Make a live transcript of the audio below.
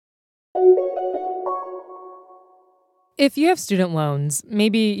If you have student loans,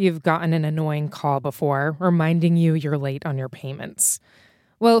 maybe you've gotten an annoying call before reminding you you're late on your payments.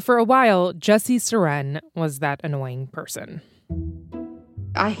 Well, for a while, Jessie Suren was that annoying person.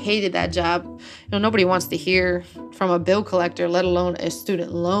 I hated that job. Nobody wants to hear from a bill collector, let alone a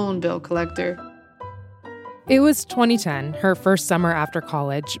student loan bill collector. It was 2010, her first summer after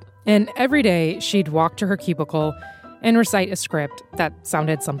college, and every day she'd walk to her cubicle and recite a script that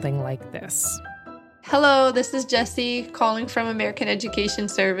sounded something like this. Hello, this is Jessie calling from American Education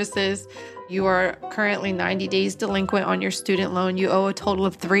Services. You are currently 90 days delinquent on your student loan. You owe a total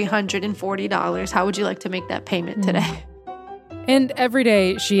of $340. How would you like to make that payment today? And every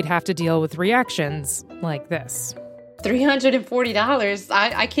day she'd have to deal with reactions like this. $340?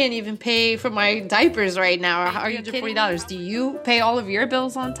 I can't even pay for my diapers right now. Are you $340? Do you pay all of your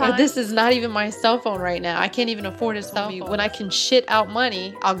bills on time? This is not even my cell phone right now. I can't even afford a cell phone. When I can shit out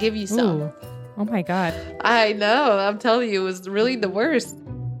money, I'll give you some. Ooh. Oh my God. I know. I'm telling you, it was really the worst.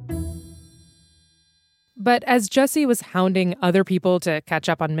 But as Jessie was hounding other people to catch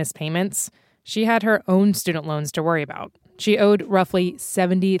up on missed payments, she had her own student loans to worry about. She owed roughly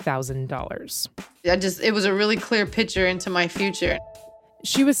 $70,000. It was a really clear picture into my future.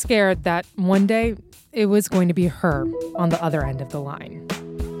 She was scared that one day it was going to be her on the other end of the line.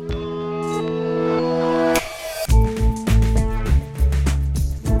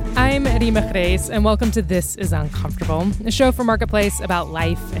 I'm Rima Chreis, and welcome to This is Uncomfortable, a show for Marketplace about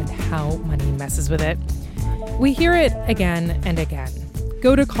life and how money messes with it. We hear it again and again.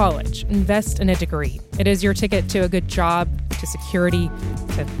 Go to college, invest in a degree. It is your ticket to a good job, to security,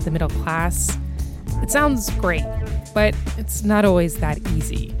 to the middle class. It sounds great, but it's not always that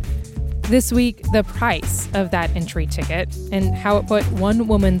easy. This week, the price of that entry ticket and how it put one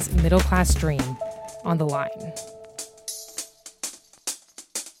woman's middle class dream on the line.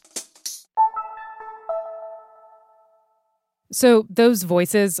 So those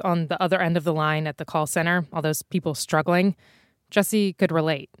voices on the other end of the line at the call center, all those people struggling, Jessie could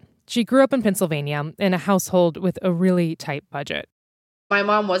relate. She grew up in Pennsylvania in a household with a really tight budget. My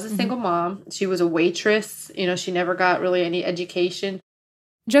mom was a single mom. She was a waitress. She never got really any education.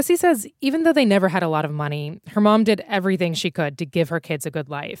 Jessie says even though they never had a lot of money, her mom did everything she could to give her kids a good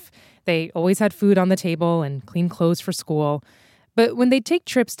life. They always had food on the table and clean clothes for school. But when they'd take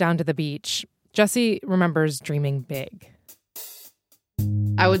trips down to the beach, Jessie remembers dreaming big.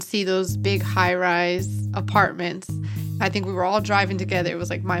 I would see those big high-rise apartments. I think we were all driving together. It was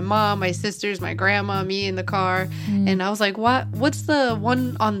like my mom, my sisters, my grandma, me in the car. And I was like, what's the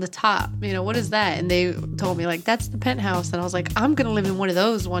one on the top? What is that? And they told me, that's the penthouse. And I was like, I'm going to live in one of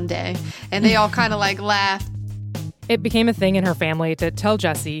those one day. And they all kind of laughed. It became a thing in her family to tell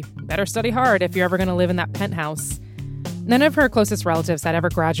Jessie, better study hard if you're ever going to live in that penthouse. None of her closest relatives had ever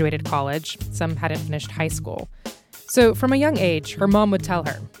graduated college. Some hadn't finished high school. So from a young age, her mom would tell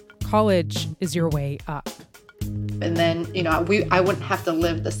her, college is your way up. And then, I wouldn't have to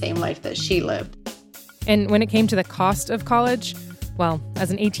live the same life that she lived. And when it came to the cost of college, well,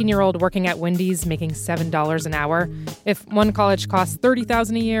 as an 18-year-old working at Wendy's making $7 an hour, if one college costs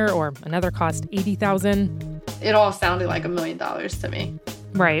 $30,000 a year or another cost $80,000, it all sounded like $1 million to me.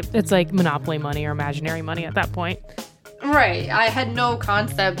 Right. It's like monopoly money or imaginary money at that point. Right. I had no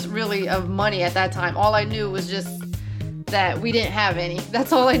concept really of money at that time. All I knew was just that we didn't have any.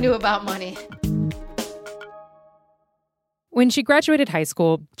 That's all I knew about money. When she graduated high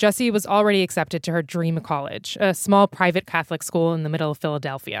school, Jessie was already accepted to her dream college, a small private Catholic school in the middle of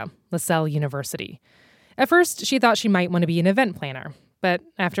Philadelphia, LaSalle University. At first, she thought she might want to be an event planner, but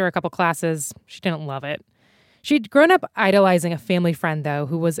after a couple classes, she didn't love it. She'd grown up idolizing a family friend, though,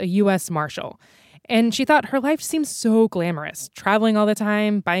 who was a U.S. Marshal, and she thought her life seemed so glamorous, traveling all the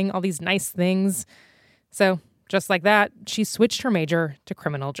time, buying all these nice things. So just like that, she switched her major to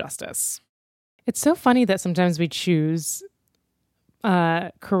criminal justice. It's so funny that sometimes we choose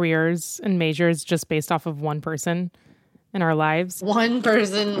careers and majors just based off of one person in our lives. One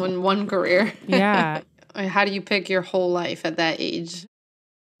person and one career. Yeah. How do you pick your whole life at that age?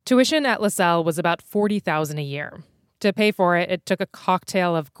 Tuition at LaSalle was about $40,000 a year. To pay for it, it took a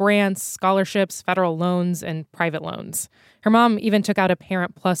cocktail of grants, scholarships, federal loans, and private loans. Her mom even took out a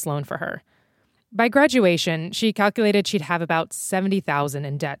Parent Plus loan for her. By graduation, she calculated she'd have about $70,000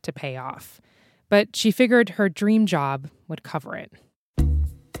 in debt to pay off. But she figured her dream job would cover it.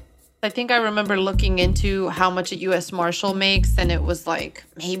 I think I remember looking into how much a U.S. Marshal makes, and it was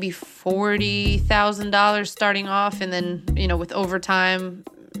maybe $40,000 starting off, and then, with overtime,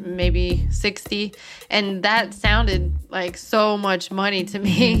 maybe 60. And that sounded like so much money to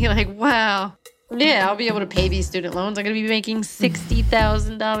me. Wow. Yeah, I'll be able to pay these student loans. I'm going to be making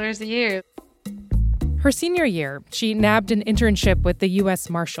 $60,000 a year. Her senior year, she nabbed an internship with the U.S.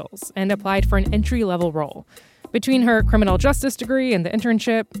 Marshals and applied for an entry-level role. Between her criminal justice degree and the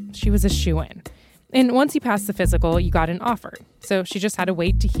internship, she was a shoo-in. And once you passed the physical, you got an offer. So she just had to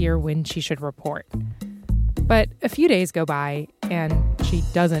wait to hear when she should report. But a few days go by, and she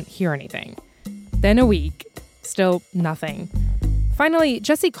doesn't hear anything. Then a week, still nothing. Finally,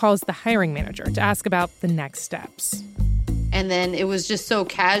 Jessie calls the hiring manager to ask about the next steps. And then it was just so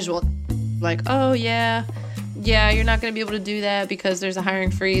casual. Like, oh, yeah, you're not going to be able to do that because there's a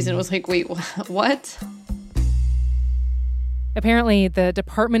hiring freeze. And it was like, wait, what? Apparently, the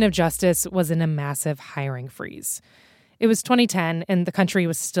Department of Justice was in a massive hiring freeze. It was 2010, and the country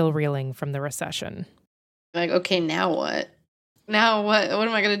was still reeling from the recession. Like, okay, now what? Now what? What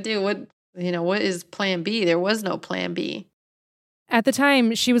am I going to do? What is plan B? There was no plan B. At the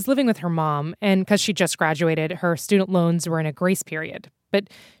time, she was living with her mom, and because she just graduated, her student loans were in a grace period. But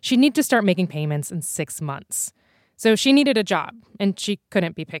she'd need to start making payments in 6 months. So she needed a job, and she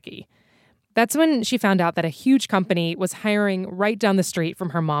couldn't be picky. That's when she found out that a huge company was hiring right down the street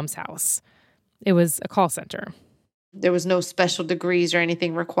from her mom's house. It was a call center. There was no special degrees or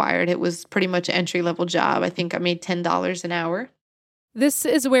anything required. It was pretty much an entry-level job. I think I made $10 an hour. This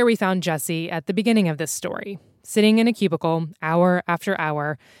is where we found Jessie at the beginning of this story, sitting in a cubicle hour after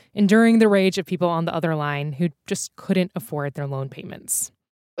hour, enduring the rage of people on the other line who just couldn't afford their loan payments.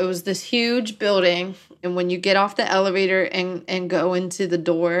 It was this huge building, and when you get off the elevator and go into the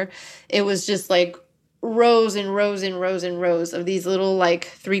door, it was just like rows and rows and rows and rows of these little like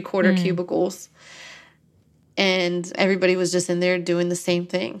 3/4 cubicles. And everybody was just in there doing the same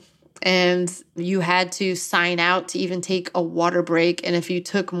thing. And you had to sign out to even take a water break. And if you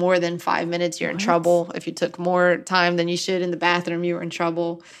took more than 5 minutes, you're in trouble. If you took more time than you should in the bathroom, you were in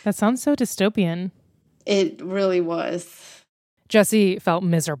trouble. That sounds so dystopian. It really was. Jessie felt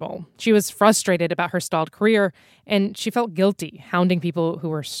miserable. She was frustrated about her stalled career, and she felt guilty hounding people who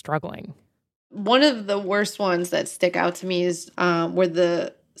were struggling. One of the worst ones that stick out to me is where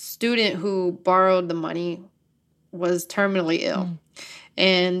the student who borrowed the money was terminally ill.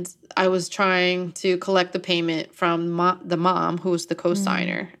 And I was trying to collect the payment from the mom, who was the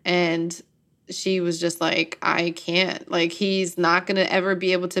co-signer. And she was just like, I can't. Like, he's not going to ever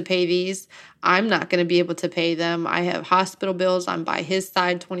be able to pay these. I'm not going to be able to pay them. I have hospital bills. I'm by his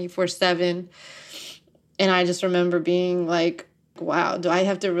side 24/7. And I just remember being like, wow, do I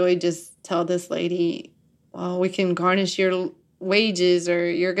have to really just tell this lady, well, we can garnish your wages or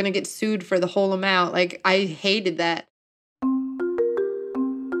you're going to get sued for the whole amount? Like, I hated that.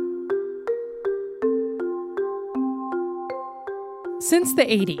 Since the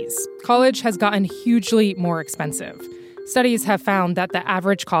 80s, college has gotten hugely more expensive. Studies have found that the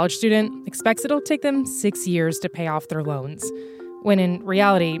average college student expects it'll take them 6 years to pay off their loans, when in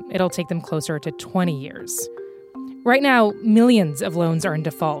reality, it'll take them closer to 20 years. Right now, millions of loans are in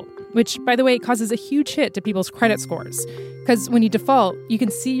default, which, by the way, causes a huge hit to people's credit scores. Because when you default, you can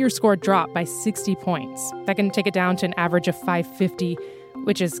see your score drop by 60 points. That can take it down to an average of 550,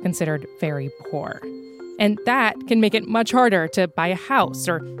 which is considered very poor. And that can make it much harder to buy a house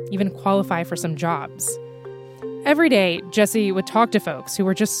or even qualify for some jobs. Every day, Jessie would talk to folks who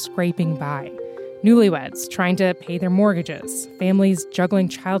were just scraping by. Newlyweds trying to pay their mortgages, families juggling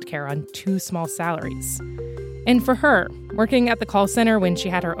childcare on 2 small salaries. And for her, working at the call center when she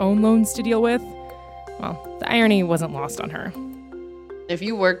had her own loans to deal with, well, the irony wasn't lost on her. If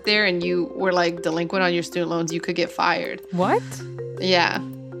you worked there and you were like delinquent on your student loans, you could get fired. What? Yeah.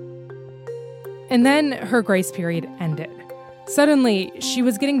 And then her grace period ended. Suddenly, she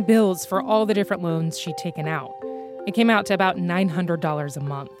was getting bills for all the different loans she'd taken out. It came out to about $900 a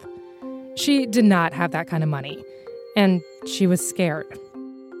month. She did not have that kind of money, and she was scared.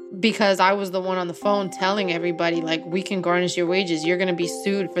 Because I was the one on the phone telling everybody, like, we can garnish your wages. You're going to be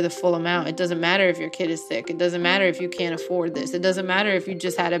sued for the full amount. It doesn't matter if your kid is sick. It doesn't matter if you can't afford this. It doesn't matter if you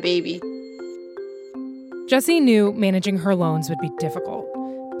just had a baby. Jessie knew managing her loans would be difficult,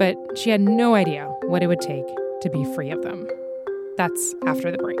 but she had no idea what it would take to be free of them. That's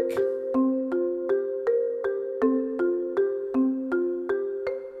after the break.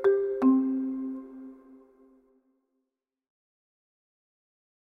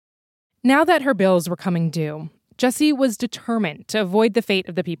 Now that her bills were coming due, Jessie was determined to avoid the fate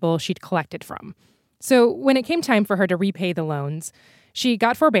of the people she'd collected from. So when it came time for her to repay the loans, she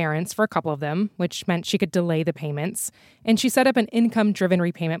got forbearance for a couple of them, which meant she could delay the payments, and she set up an income-driven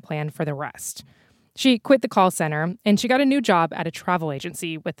repayment plan for the rest. She quit the call center, and she got a new job at a travel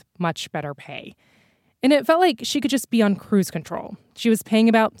agency with much better pay. And it felt like she could just be on cruise control. She was paying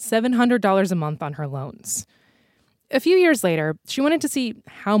about $700 a month on her loans. A few years later, she wanted to see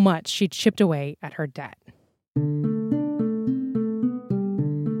how much she'd chipped away at her debt.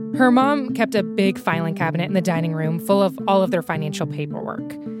 Her mom kept a big filing cabinet in the dining room full of all of their financial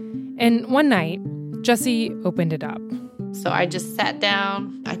paperwork. And one night, Jessie opened it up. So I just sat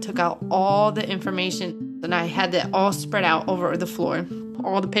down, I took out all the information, and I had it all spread out over the floor,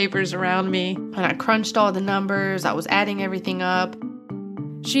 all the papers around me, and I crunched all the numbers, I was adding everything up.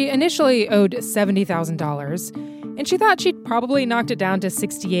 She initially owed $70,000, and she thought she'd probably knocked it down to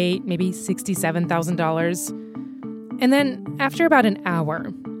 $68,000, maybe $67,000. And then, after about an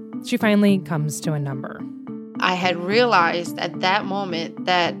hour, she finally comes to a number. I had realized at that moment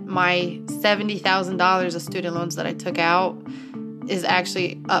that my $70,000 of student loans that I took out is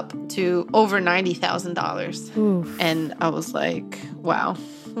actually up to over $90,000. Oof. And I was like, wow,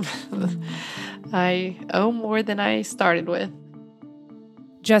 I owe more than I started with.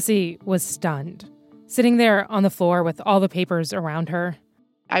 Jessie was stunned, sitting there on the floor with all the papers around her.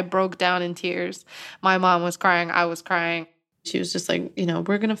 I broke down in tears. My mom was crying. I was crying. She was just like,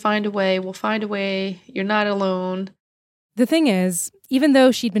 we're going to find a way. We'll find a way. You're not alone. The thing is, even though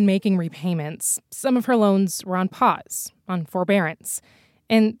she'd been making repayments, some of her loans were on pause, on forbearance,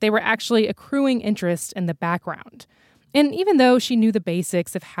 and they were actually accruing interest in the background. And even though she knew the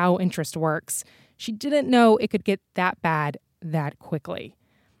basics of how interest works, she didn't know it could get that bad that quickly.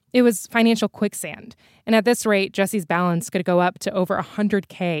 It was financial quicksand, and at this rate, Jessie's balance could go up to over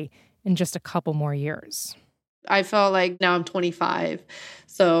 $100K in just a couple more years. I felt like now I'm 25,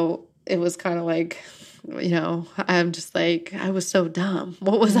 so it was kind of like, I'm just like, I was so dumb.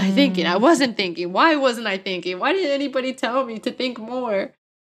 What was I thinking? I wasn't thinking. Why wasn't I thinking? Why didn't anybody tell me to think more?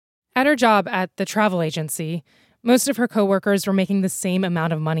 At her job at the travel agency, most of her coworkers were making the same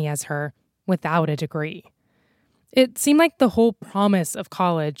amount of money as her without a degree. It seemed like the whole promise of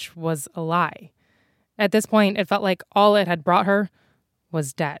college was a lie. At this point, it felt like all it had brought her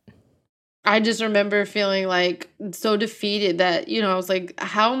was debt. I just remember feeling like so defeated that, I was like,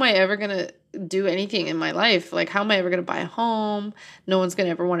 how am I ever going to do anything in my life? Like, how am I ever going to buy a home? No one's going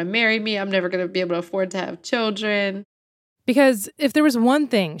to ever want to marry me. I'm never going to be able to afford to have children. Because if there was one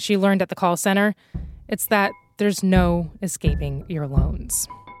thing she learned at the call center, it's that there's no escaping your loans.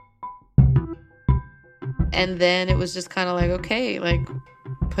 And then it was just kind of like, okay, like,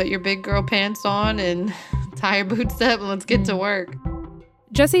 put your big girl pants on and tie your boots up and let's get to work.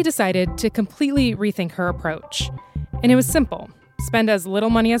 Jessie decided to completely rethink her approach. And it was simple. Spend as little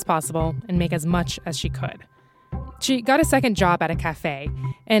money as possible and make as much as she could. She got a second job at a cafe,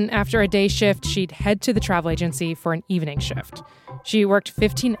 and after a day shift, she'd head to the travel agency for an evening shift. She worked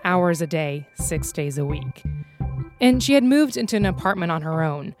 15 hours a day, 6 days a week. And she had moved into an apartment on her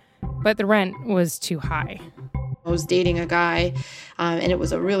own, but the rent was too high. I was dating a guy, and it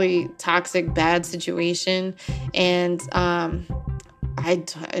was a really toxic, bad situation. And I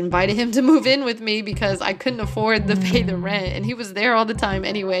invited him to move in with me because I couldn't afford to pay the rent. And he was there all the time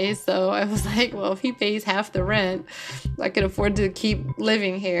anyway. So I was like, well, if he pays half the rent, I could afford to keep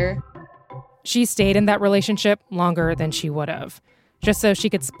living here. She stayed in that relationship longer than she would have, just so she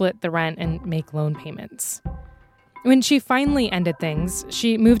could split the rent and make loan payments. When she finally ended things,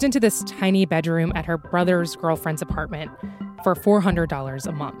 she moved into this tiny bedroom at her brother's girlfriend's apartment for $400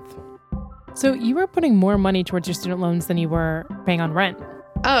 a month. So you were putting more money towards your student loans than you were paying on rent.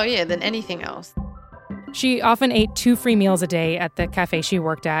 Oh, yeah, than anything else. She often ate 2 free meals a day at the cafe she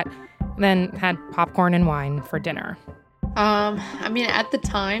worked at, then had popcorn and wine for dinner. At the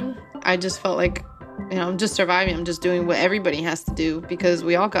time, I just felt like, I'm just surviving. I'm just doing what everybody has to do because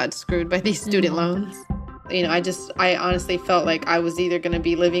we all got screwed by these student loans. I honestly felt like I was either going to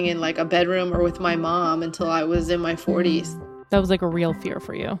be living in like a bedroom or with my mom until I was in my 40s. That was like a real fear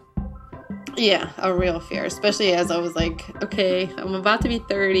for you. Yeah, a real fear, especially as I was like, okay, I'm about to be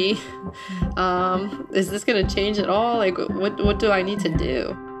 30. Is this going to change at all? Like, what do I need to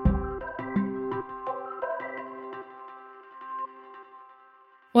do?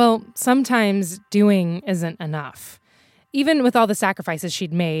 Well, sometimes doing isn't enough. Even with all the sacrifices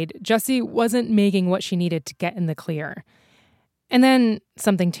she'd made, Jessie wasn't making what she needed to get in the clear. And then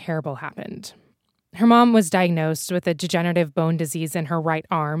something terrible happened. Her mom was diagnosed with a degenerative bone disease in her right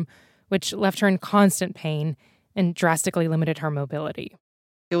arm, which left her in constant pain and drastically limited her mobility.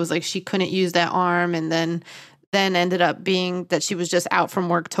 It was like she couldn't use that arm, and then ended up being that she was just out from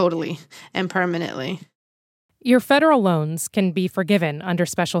work totally and permanently. Your federal loans can be forgiven under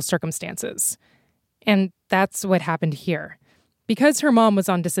special circumstances. And that's what happened here. Because her mom was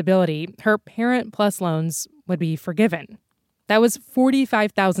on disability, her Parent Plus loans would be forgiven. That was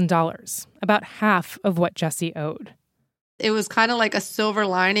 $45,000, about half of what Jessie owed. It was kind of like a silver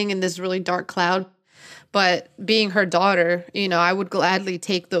lining in this really dark cloud. But being her daughter, I would gladly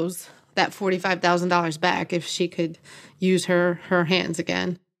take that $45,000 back if she could use her hands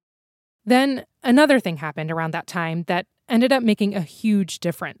again. Then another thing happened around that time that ended up making a huge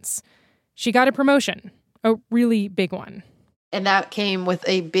difference. She got a promotion, a really big one. And that came with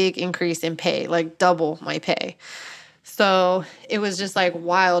a big increase in pay, like double my pay. So it was just like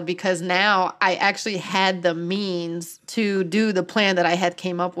wild because now I actually had the means to do the plan that I had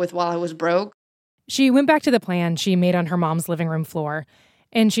came up with while I was broke. She went back to the plan she made on her mom's living room floor,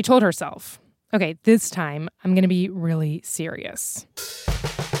 and she told herself, okay, this time I'm going to be really serious.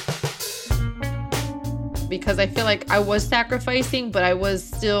 Because I feel like I was sacrificing, but I was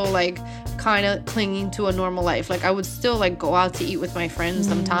still like kind of clinging to a normal life. Like I would still like go out to eat with my friends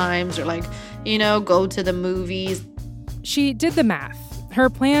sometimes or like, go to the movies. She did the math. Her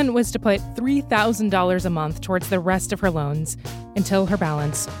plan was to put $3,000 a month towards the rest of her loans until her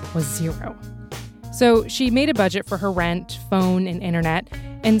balance was zero. So she made a budget for her rent, phone, and internet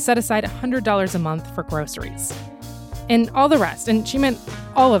and set aside $100 a month for groceries. And all the rest, and she meant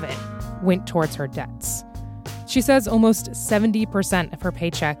all of it, went towards her debts. She says almost 70% of her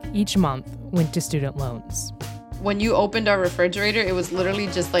paycheck each month went to student loans. When you opened our refrigerator, it was literally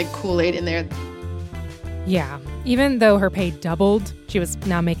just like Kool-Aid in there. Yeah, even though her pay doubled, she was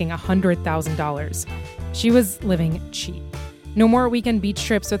now making $100,000. She was living cheap. No more weekend beach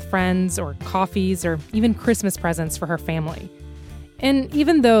trips with friends or coffees or even Christmas presents for her family. And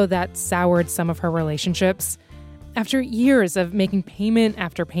even though that soured some of her relationships, after years of making payment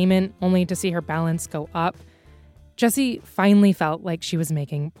after payment only to see her balance go up, Jessie finally felt like she was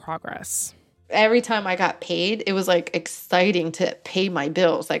making progress. Every time I got paid, it was like exciting to pay my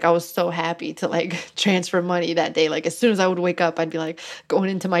bills. Like I was so happy to like transfer money that day. Like as soon as I would wake up, I'd be like going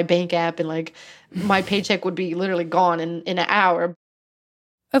into my bank app and like my paycheck would be literally gone in an hour.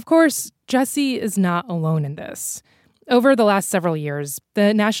 Of course, Jessie is not alone in this. Over the last several years,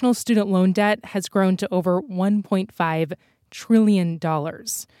 the national student loan debt has grown to over $1.5 trillion.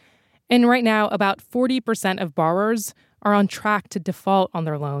 And right now, about 40% of borrowers are on track to default on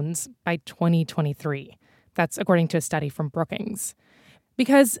their loans by 2023. That's according to a study from Brookings.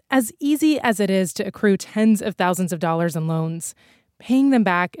 Because as easy as it is to accrue tens of thousands of dollars in loans, paying them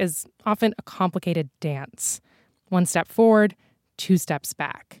back is often a complicated dance. One step forward, two steps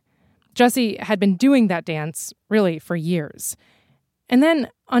back. Jessie had been doing that dance, really, for years. And then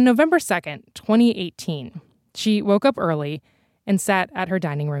on November 2nd, 2018, she woke up early and sat at her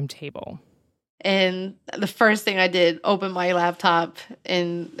dining room table. And the first thing I did, open my laptop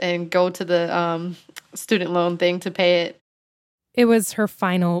and go to the student loan thing to pay it. It was her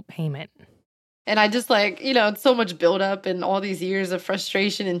final payment. And I just it's so much buildup and all these years of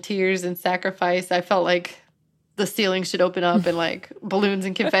frustration and tears and sacrifice. I felt like the ceiling should open up and like balloons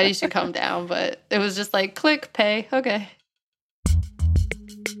and confetti should come down. But it was just like, click, pay, okay.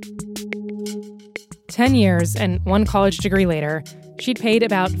 10 years and one college degree later, she'd paid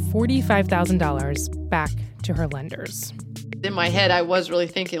about $45,000 back to her lenders. In my head, I was really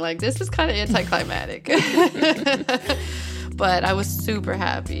thinking like, this is kind of anticlimactic. But I was super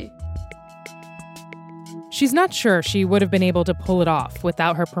happy. She's not sure she would have been able to pull it off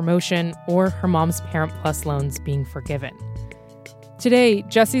without her promotion or her mom's Parent Plus loans being forgiven. Today,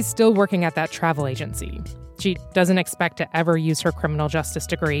 Jessie's still working at that travel agency. She doesn't expect to ever use her criminal justice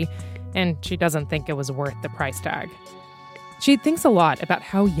degree, and she doesn't think it was worth the price tag. She thinks a lot about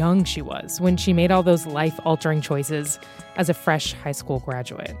how young she was when she made all those life-altering choices as a fresh high school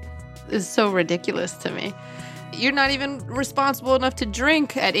graduate. It's so ridiculous to me. You're not even responsible enough to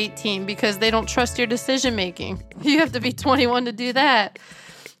drink at 18 because they don't trust your decision-making. You have to be 21 to do that.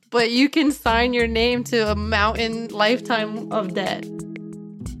 But you can sign your name to a mountain lifetime of debt.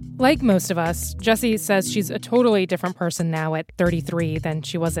 Like most of us, Jessie says she's a totally different person now at 33 than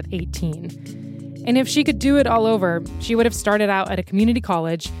she was at 18. And if she could do it all over, she would have started out at a community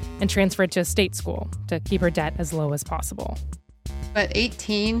college and transferred to a state school to keep her debt as low as possible. At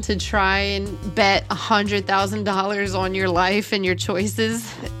 18, to try and bet $100,000 on your life and your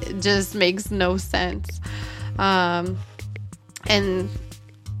choices, it just makes no sense. And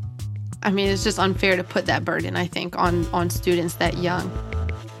I mean, it's just unfair to put that burden, I think, on students that young.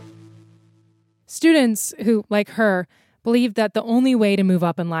 Students who, like her, believe that the only way to move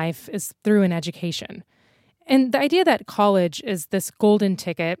up in life is through an education. And the idea that college is this golden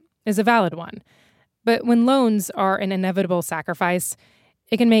ticket is a valid one. But when loans are an inevitable sacrifice,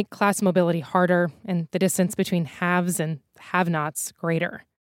 it can make class mobility harder and the distance between haves and have-nots greater.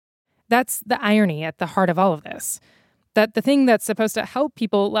 That's the irony at the heart of all of this. That the thing that's supposed to help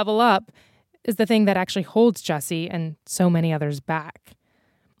people level up is the thing that actually holds Jessie and so many others back.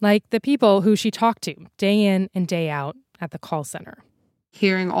 Like the people who she talked to day in and day out at the call center.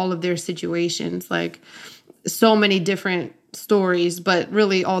 Hearing all of their situations, like so many different stories, but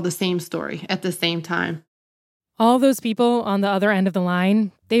really all the same story at the same time. All those people on the other end of the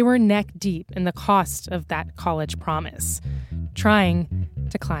line, they were neck deep in the cost of that college promise, trying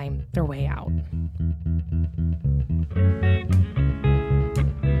to climb their way out.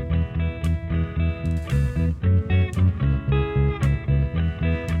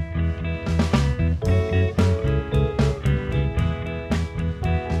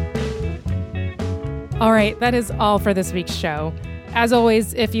 All right, that is all for this week's show. As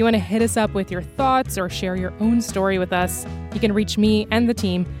always, if you want to hit us up with your thoughts or share your own story with us, you can reach me and the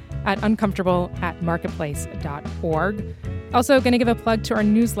team at uncomfortable@marketplace.org. Also, going to give a plug to our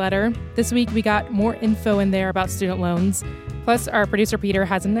newsletter. This week, we got more info in there about student loans. Plus, our producer Peter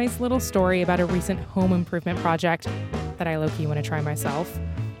has a nice little story about a recent home improvement project that I low-key want to try myself.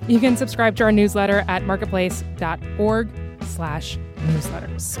 You can subscribe to our newsletter at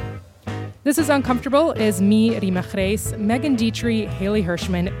marketplace.org/newsletters. This is Uncomfortable is me, Rima Chreis, Megan Dietrich, Haley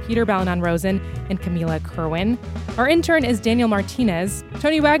Hirschman, Peter Balanan-Rosen, and Camila Kerwin. Our intern is Daniel Martinez.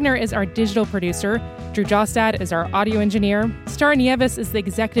 Tony Wagner is our digital producer. Drew Jostad is our audio engineer. Star Nieves is the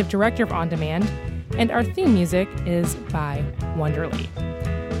executive director of On Demand. And our theme music is by Wonderly.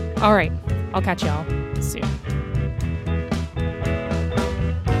 All right, I'll catch y'all soon.